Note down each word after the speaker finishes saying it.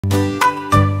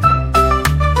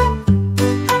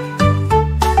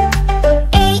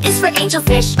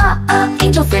fish,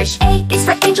 angelfish. A is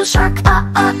for angel shark,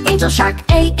 angel shark.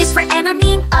 A is for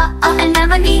anemone,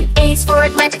 anemone. A is for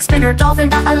Atlantic spinner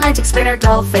dolphin, Atlantic spinner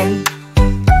dolphin.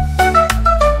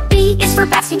 B is for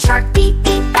basking shark,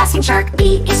 basking shark.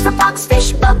 B is for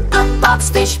boxfish,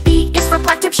 boxfish. B is for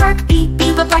blacktip shark,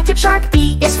 blacktip shark.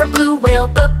 B is for blue whale,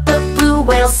 blue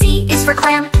whale. C is for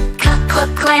clam,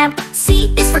 clam.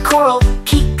 C is for coral,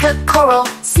 coral.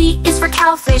 C is for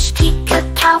cowfish,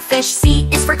 cowfish. C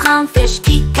is for clownfish,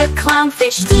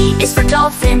 clownfish. D is for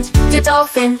dolphin,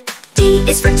 dolphin. D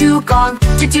is for dugong,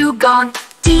 dugong.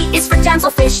 D is for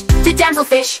damselfish,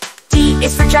 damselfish. D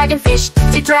is for dragonfish,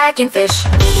 dragonfish.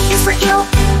 E is for eel,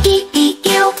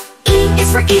 eel. E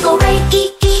is for eagle ray,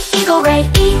 eagle ray.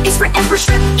 E is for emperor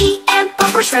shrimp,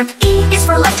 emperor shrimp. E is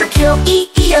for electric eel,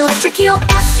 electric eel.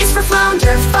 F is for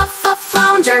flounder,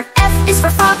 flounder. F is for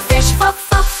frogfish,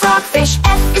 frogfish.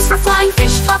 F is for flying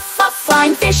fish,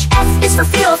 flying fish. F is for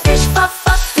fieldfish,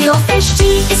 fieldfish.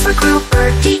 G is for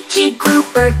grouper,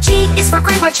 grouper. G is for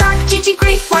great white shark,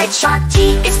 great white shark.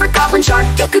 G is for goblin shark,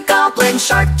 goblin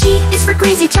shark. G is for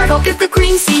green sea turtle,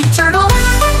 green sea turtle.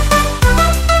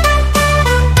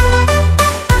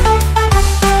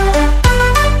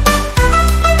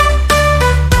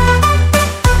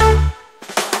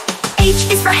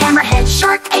 H is for hammerhead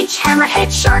shark,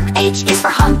 hammerhead shark. H is for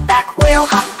humpback whale,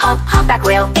 humpback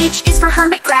whale. H is for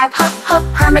hermit crab,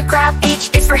 hermit crab. H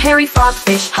is for hairy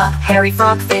frogfish, hairy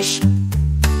frogfish.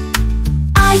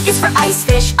 I is for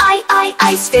icefish,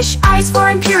 icefish. I is for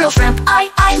imperial shrimp,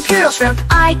 imperial shrimp.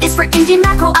 I is for Indian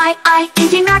mackerel,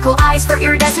 Indian mackerel. I is for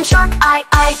iridescent shark,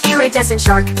 iridescent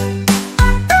shark.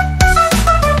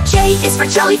 J is for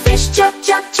jellyfish,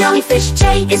 jellyfish.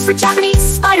 J is for Japanese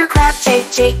spider crab,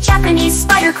 J, Japanese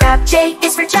spider crab. J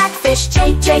is for jackfish,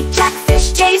 J,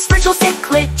 jackfish. J is for jewel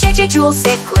cichlid, J, jewel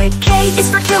cichlid. K is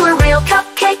for killer whale,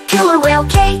 killer whale.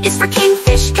 K is for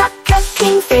kingfish,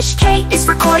 kingfish. K is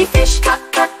for koi fish,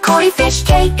 koi fish.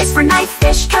 K is for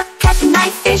knifefish,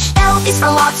 knifefish. L is for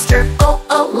lobster,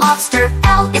 lobster.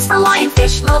 L is for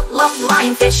lionfish,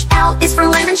 lionfish. L is for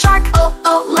lemon shark,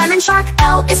 lemon shark.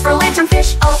 L is for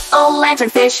lanternfish,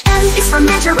 lanternfish. M is for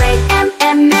manta ray,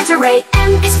 manta ray.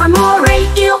 M is for moray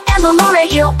eel, moray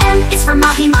eel. M is for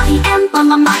mahi, M,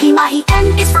 mahi.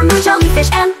 N is for moon jellyfish,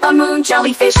 M, moon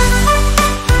jellyfish.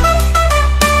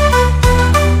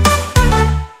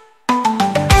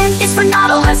 N is for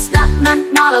nautilus,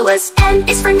 nautilus. N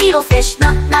is for needlefish,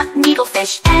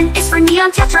 needlefish. N is for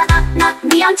neon tetra,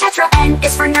 neon tetra. N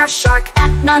is for nurse shark,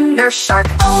 nurse shark.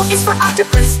 O is for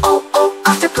octopus,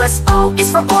 octopus. O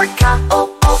is for orca,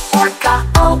 orca.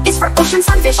 O is for ocean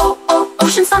sunfish,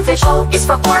 ocean sunfish. O is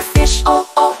for oarfish,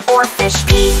 oarfish.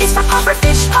 P is for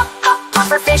pufferfish,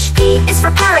 pufferfish. P is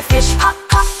for parrotfish,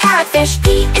 parrotfish.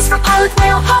 P is for pilot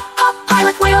whale,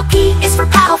 pilot whale. P is for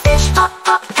paddlefish,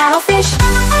 paddlefish.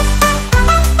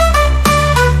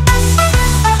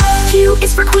 Q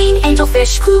is for queen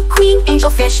angelfish, queen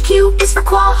angelfish. Q is for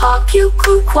quahog,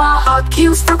 quahog.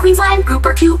 Q is for Queensland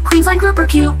grouper, Queensland grouper.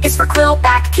 Q is for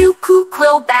quillback,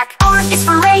 quillback. R is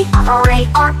for ray,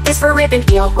 R is for ribbon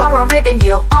eel, ribbon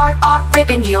eel. R,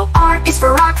 ribbon eel. R is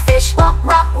for rockfish,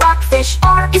 rockfish.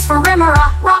 R is for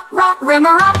rimera,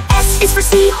 rimera. S is for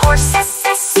seahorse,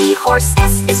 seahorse.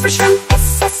 S is for shrimp,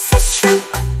 shrimp.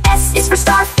 S is for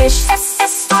starfish,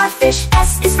 starfish.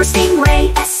 S is for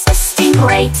stingray,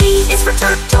 stingray. T is for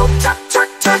turtle,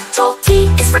 turtle. T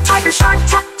is for tiger shark,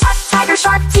 tiger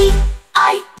shark. T,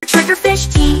 I for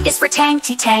triggerfish. T is for tang,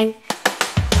 tang.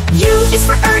 U is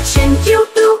for urchin,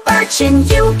 urchin.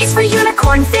 U is for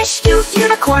unicorn fish,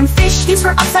 unicorn fish. U is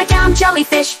for upside down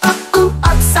jellyfish,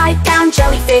 upside down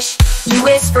jellyfish. U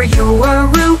is for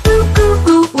uaru,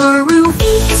 uaru. V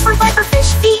is for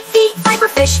viperfish,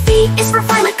 viperfish. V is for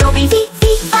violet goby,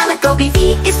 violet goby.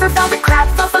 V is for velvet crab,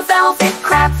 velvet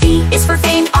crab. V is for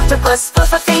famed octopus,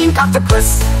 famed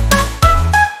octopus.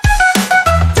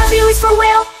 W is for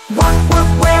whale,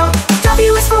 whale.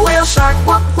 W is for whale shark,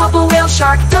 whale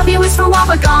shark. W is for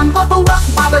wobbegong,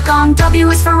 wobbegong. W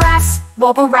is for wrasse,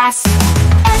 wrasse.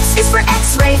 X is for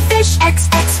X-ray fish,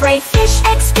 X-ray fish.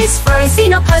 X is for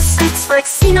xenopus,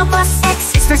 xenopus.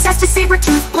 X is for cestus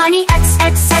saber-tooth blenny,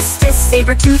 cestus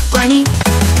saber-tooth blenny.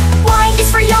 Y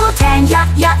is for yellow tang,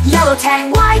 yellow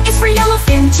tang. Y is for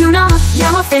yellowfin tuna,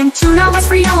 yellowfin tuna. Y is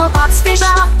for yellow boxfish,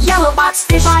 yellow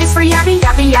boxfish. Y is for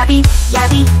yabby.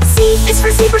 C is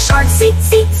for zebra shark,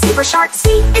 zebra shark.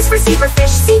 C is for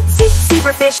zebrafish,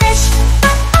 zebrafish.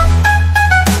 Fish.